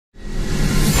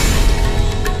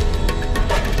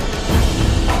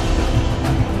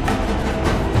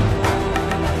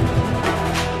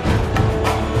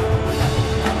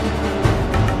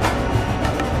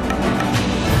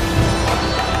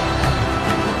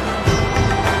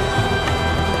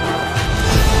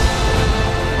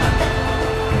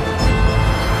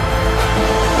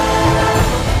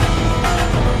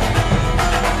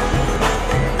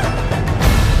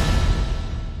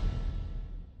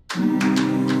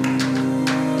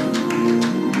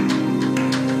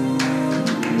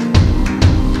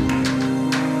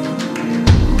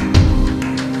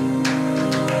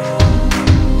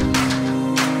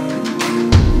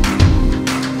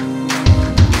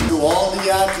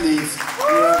athletes who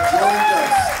have joined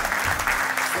us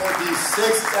for the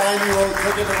 6th Annual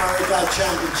Cricket America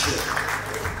Championship.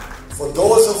 For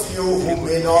those of you who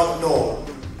may not know,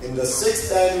 in the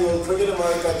 6th Annual Cricket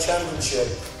America Championship,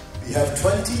 we have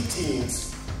 20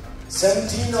 teams.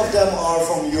 17 of them are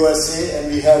from USA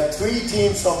and we have 3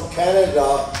 teams from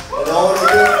Canada. And I want to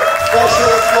give special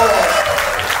applause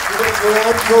to the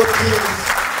Toronto teams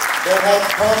that have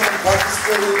come and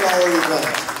participated in our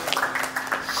event.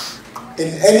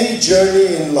 In any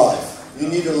journey in life, you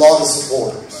need a lot of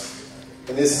supporters.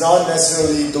 And it's not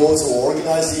necessarily those who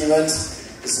organize the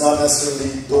events, it's not necessarily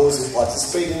those who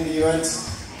participate in the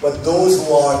events, but those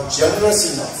who are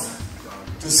generous enough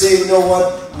to say, you know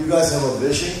what, you guys have a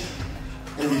vision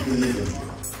and we believe in you.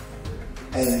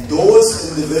 And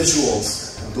those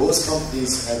individuals and those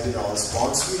companies have been our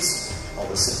sponsors,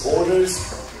 our supporters.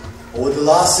 Over the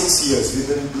last 6 years, we've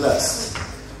been blessed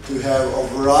to have a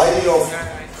variety of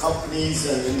companies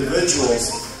and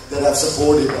individuals that have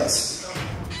supported us.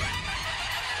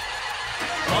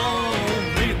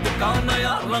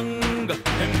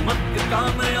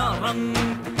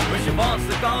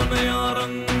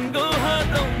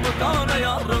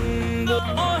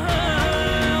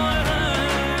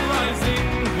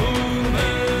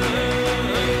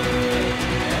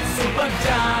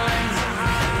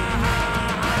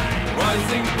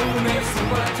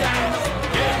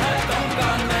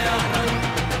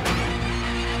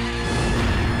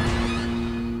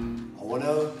 I want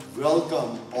to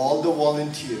welcome all the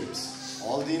volunteers,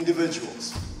 all the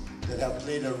individuals that have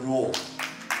played a role.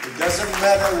 It doesn't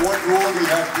matter what role you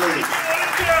have played,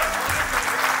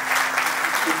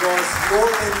 because your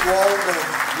involvement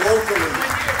locally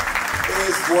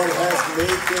is what has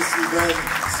made this event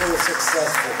so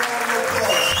successful.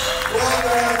 All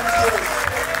volunteers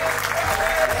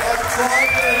have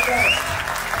tried their best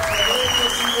to make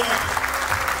this event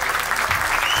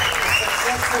a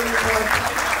successful event.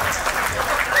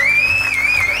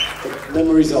 But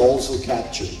memories are also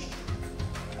captured.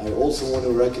 I also want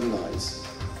to recognize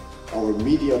our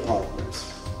media partners.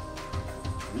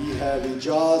 We have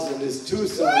Ijaz and his 2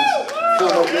 sons from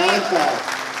Atlanta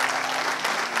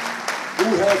who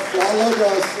have followed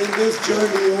us in this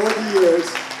journey over the years.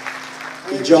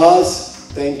 Ijaz,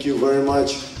 thank you very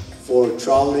much for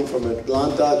traveling from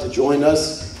Atlanta to join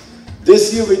us.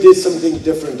 This year we did something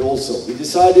different also. We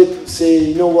decided to say,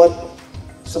 you know what,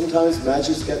 sometimes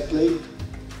matches get played,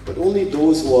 but only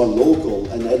those who are local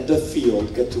and at the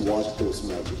field get to watch those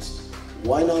matches.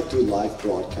 Why not do live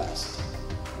broadcast?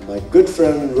 My good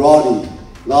friend Roddy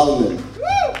Lalman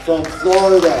from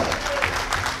Florida,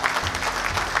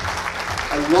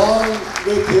 along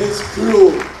with his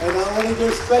crew, and I want to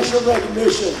give special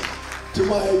recognition to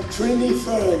my Trini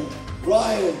friend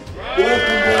Ryan, who has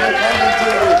been doing the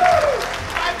commentary.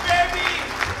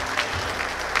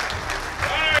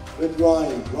 With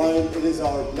Ryan, it is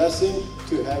our blessing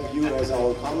to have you as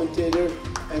our commentator,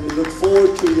 and we look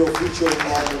forward to your future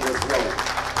involvement as well.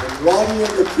 And Roddy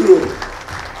and the crew,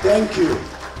 thank you,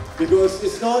 because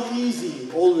it's not easy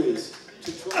always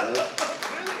to try.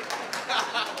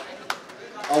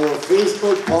 Our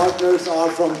Facebook partners are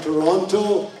from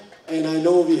Toronto, and I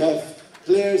know we have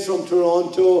players from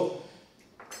Toronto.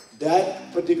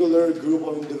 That particular group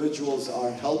of individuals are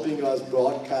helping us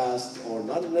broadcast, or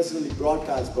not necessarily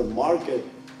broadcast, but market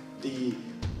the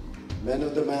men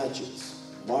of the matches,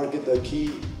 market the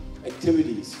key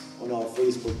activities on our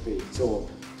Facebook page. So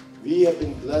we have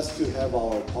been blessed to have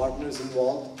our partners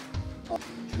involved.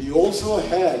 We also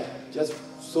had, just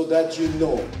so that you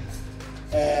know,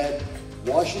 at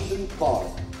Washington Park,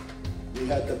 we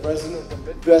had the president of the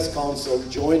Midwest Council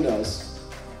join us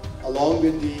along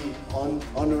with the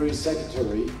honorary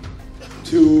secretary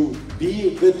to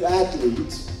be with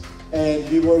athletes, and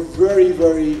we were very,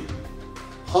 very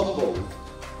humbled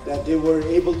that they were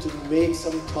able to make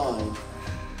some time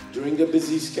during the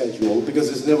busy schedule, because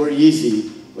it's never easy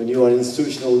when you are an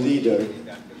institutional leader,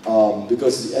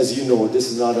 because as you know,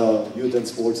 this is not a youth and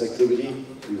sports activity.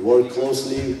 We work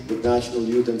closely with National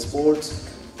Youth and Sports,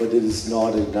 but it is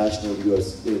not a national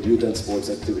youth and sports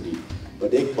activity.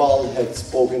 But Iqbal had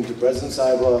spoken to President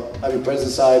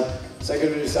Saib,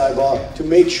 Secretary Saiba, to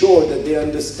make sure that they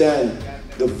understand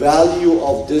the value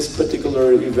of this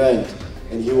particular event.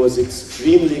 And he was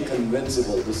extremely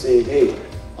convincible to say, hey,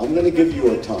 I'm going to give you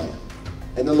a time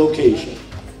and a location,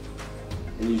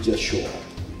 and you just show up.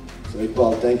 So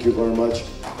Iqbal, thank you very much.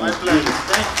 My pleasure.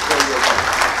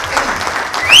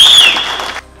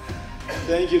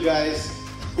 Thank you guys.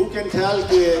 Who can tell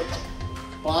that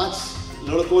 5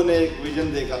 लड़कों ने एक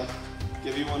vision देखा कि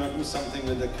we want to do something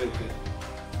with the cricket.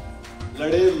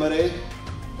 लड़े मरे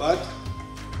but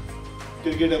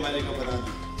cricket America बना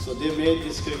दी. So they made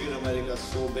this Cricket America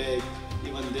so big,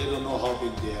 even they don't know how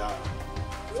big they are.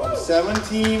 From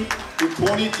 17 to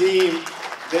 20 team,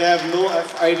 they have no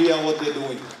idea what they're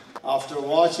doing. After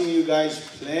watching you guys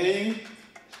playing,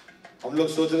 हम लोग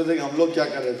सोच रहे थे कि हम लोग क्या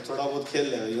करें, थोड़ा बहुत खेल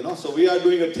लें, you know. So we are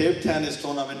doing a table tennis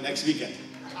tournament next weekend.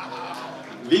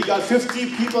 We got 50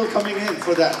 people coming in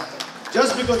for that,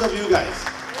 just because of you guys.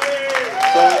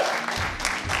 So,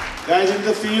 guys in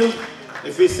the field,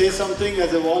 if we say something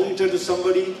as a volunteer to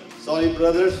somebody, sorry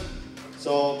brothers.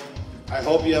 So I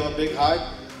hope you have a big heart.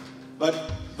 But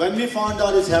when we found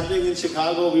out it's happening in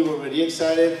Chicago, we were very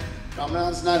excited.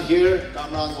 Kamran's not here.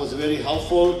 Kamran was very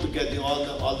helpful to get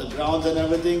all the grounds and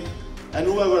everything. And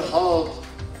whoever helped,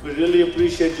 we really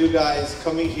appreciate you guys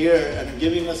coming here and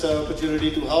giving us an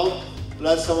opportunity to help.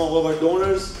 Plus some of our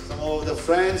donors, some of the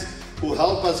friends who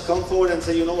help us come forward and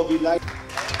say, you know what, we like.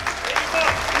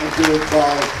 Thank you,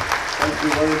 Iqbal. Thank you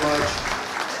very much.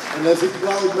 And as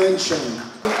Iqbal mentioned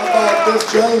about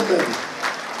this gentleman,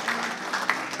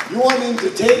 you want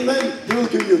entertainment? He'll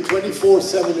give you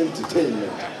 24/7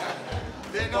 entertainment.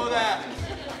 They know that.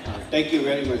 Thank you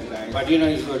very much, guys. But you know,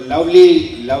 it's a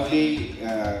lovely, lovely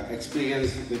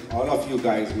experience with all of you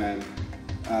guys, man.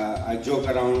 I joke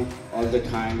around all the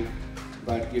time,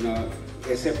 but you know,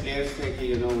 ऐसे players थे कि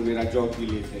you know मेरा job भी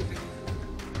लेते थे.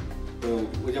 तो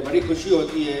मुझे बड़ी खुशी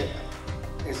होती है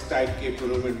इस type के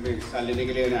tournament में हिस्सा लेने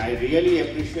के लिए. And I really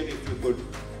appreciate if you could,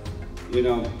 you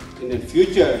know, in the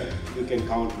future you can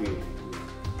count me.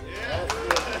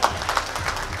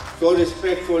 So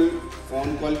respectful.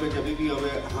 Phone call पे जब भी होवे,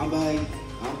 हाँ भाई,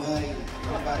 हाँ भाई,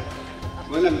 हाँ भाई,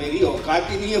 मतलब मेरी औकात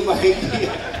ही नहीं है भाई की,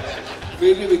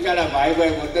 फिर भी बेचारा भाई भाई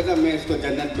बोलता था मैं इसको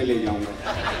जन्नत में ले जाऊंगा.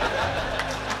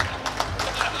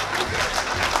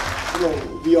 You know,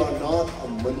 we are not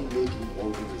a money-making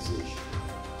organization.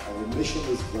 Our mission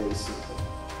is very simple.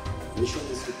 Our mission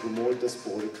is to promote the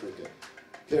sport of cricket,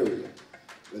 period.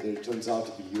 Whether it turns out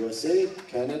to be USA,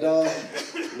 Canada,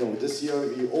 this year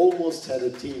we almost had a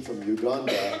team from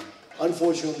Uganda.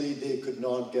 Unfortunately, they could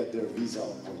not get their visa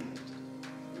appointment.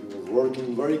 We were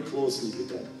working very closely with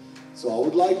them. So I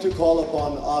would like to call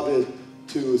upon Abid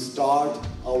to start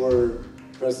our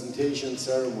presentation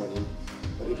ceremony.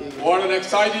 But again, what an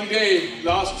exciting day!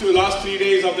 Last 3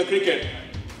 days of the cricket.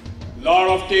 Lot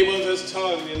of tables has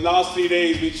turned in last 3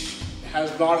 days, which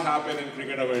has not happened in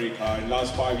Cricket America in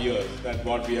last 5 years. That's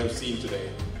what we have seen today.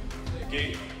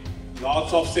 Okay,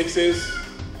 lots of sixes.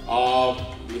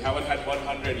 We haven't had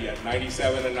 100 yet,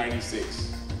 97 and 96.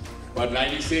 But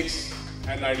 96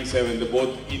 and 97, the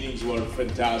both innings were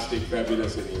fantastic,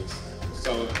 fabulous innings.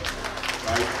 So,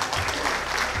 right?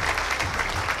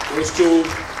 Those two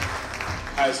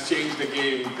has changed the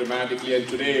game dramatically, and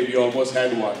today we almost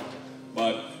had one,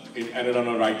 but it ended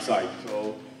on the right side.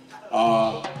 So,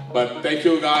 but thank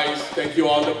you guys, thank you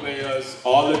all the players,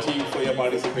 all the team for your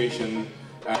participation.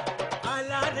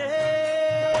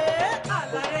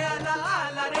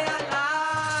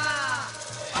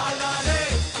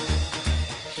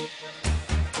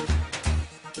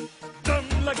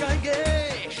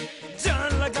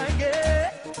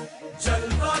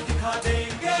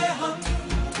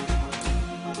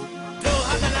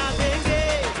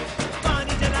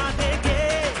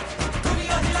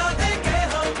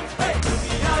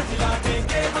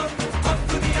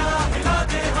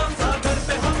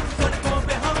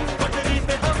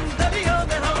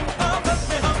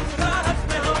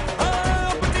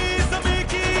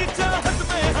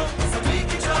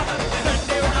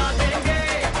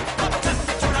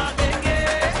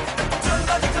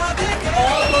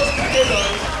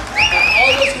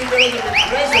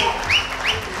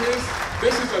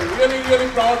 This is a really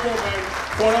proud moment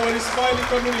for our Ismaili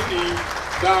community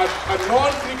that a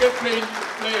non-cricket playing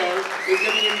player is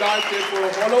getting indicted for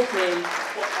a Hall of Fame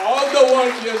for all the work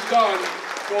he has done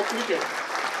for cricket.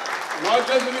 Not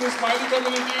just within the Ismaili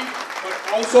community, but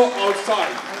also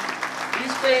outside. He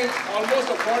spends almost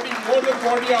more than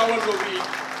 40 hours a week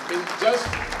in just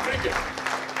cricket.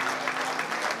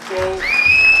 So,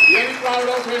 really proud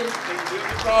of him, and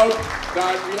really proud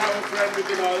that we have a friend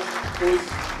within us whose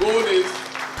goal is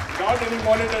not any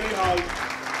monetary help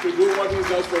to do what he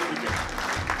does for cricket.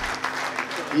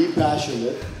 Be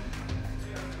passionate,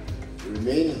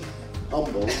 remain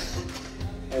humble,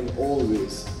 and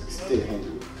always stay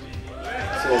hungry.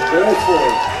 So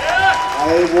therefore,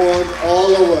 I want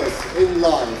all of us in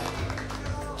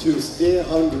life to stay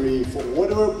hungry for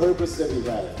whatever purpose that we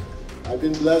have. I've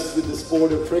been blessed with the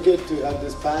sport of cricket to have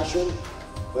this passion,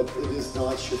 but it is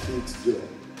not Shafiq's doing.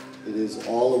 It is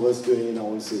all of us doing, and I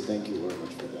want to say thank you very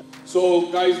much for that.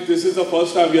 So guys, this is the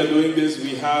first time we are doing this.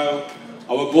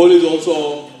 Our goal is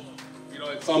also,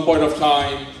 at some point of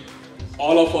time,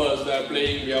 all of us that are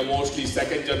playing, we are mostly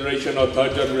second generation or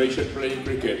third generation playing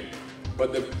cricket.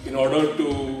 But in order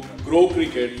to grow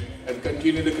cricket and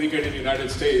continue the cricket in the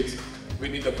United States, we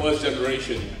need the first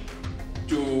generation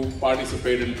to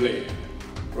participate and play,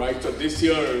 right? So this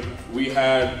year we're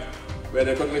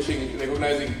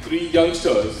recognizing 3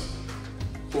 youngsters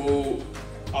who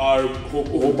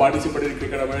participated in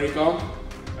Cricket America,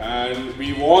 and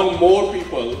we want more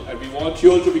people, and we want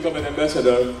you all to become an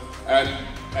ambassador and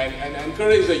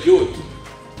encourage the youth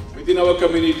within our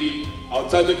community,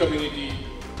 outside the community,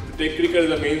 to take cricket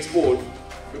as a main sport,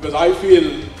 because I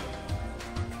feel,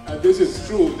 and this is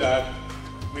true, that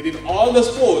within all the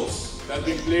sports that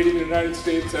been played in the United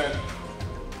States and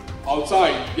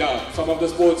outside, yeah, some of the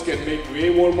sports can make way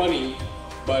more money,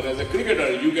 but as a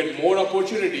cricketer, you get more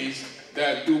opportunities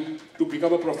than to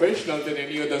become a professional than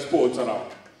any other sports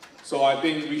around. So I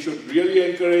think we should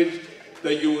really encourage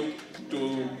the youth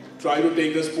to try to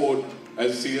take the sport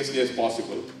as seriously as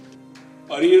possible.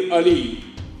 Arir Ali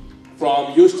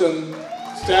from Houston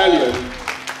Stallion.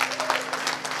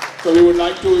 So we would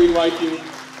like to invite you.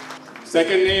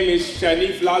 Second name is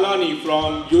Shanif Lalani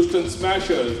from Houston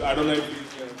Smashers. I don't know if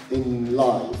he's here. In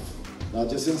life, not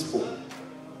just in sport,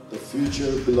 the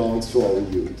future belongs to our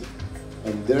youth.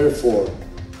 And therefore,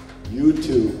 you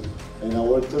two and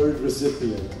our third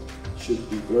recipient should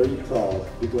be very proud,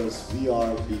 because we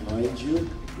are behind you,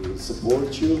 we will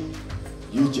support you.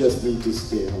 You just need to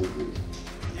stay hungry.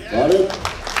 Got it?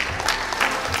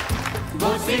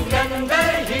 वो सिकंदर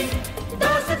ही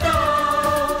दोस्तों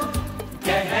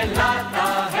कहलाता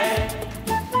है,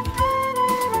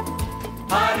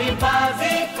 हारी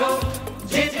बाजी को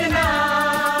जीतना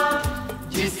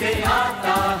जिसे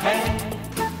आता है,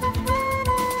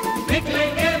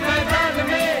 निकलेंगे मैदान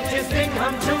में जिस दिन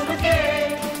हम झूम के,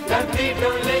 धरती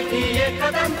डोलेगी ये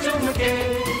कदम चूम के,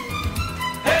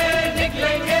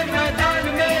 निकलेंगे मैदान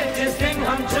में जिस दिन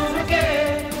हम झूम के,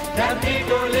 धरती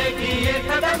डोलेगी ये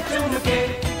कदम चूम के,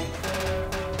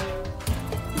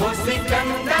 वो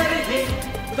सिकंदर ही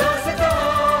दोस्तों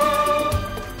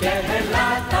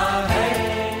कहलाता है।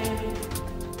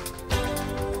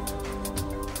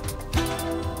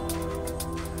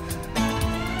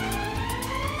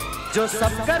 जो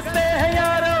सब करते हैं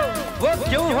यारो वो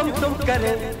क्यों हम तुम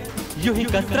करें, यूं ही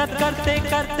कसरत करते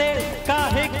करते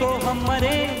काहे को हम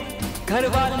मरे, घर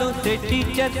वालों से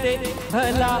टीचर से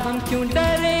भला हम क्यों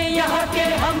डरे, यहाँ के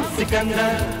हम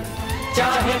सिकंदर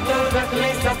चाहे तो रख ले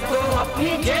सबको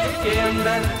अपनी जेब के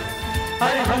अंदर,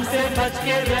 अरे हमसे बच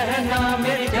के रहना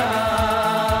मेरी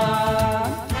जान,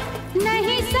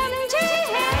 नहीं समझे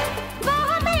हैं वो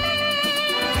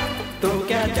हमें तो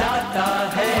क्या जाता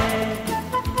है,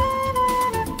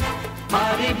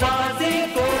 हमारी बाजी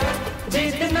को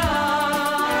जीतना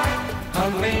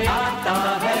हमें आता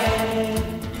है।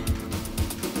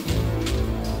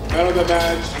 Man of the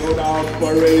match, no doubt,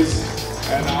 Parvez,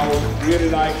 and I would really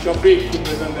like Shafiq to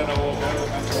present that award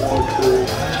to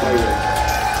Parvez.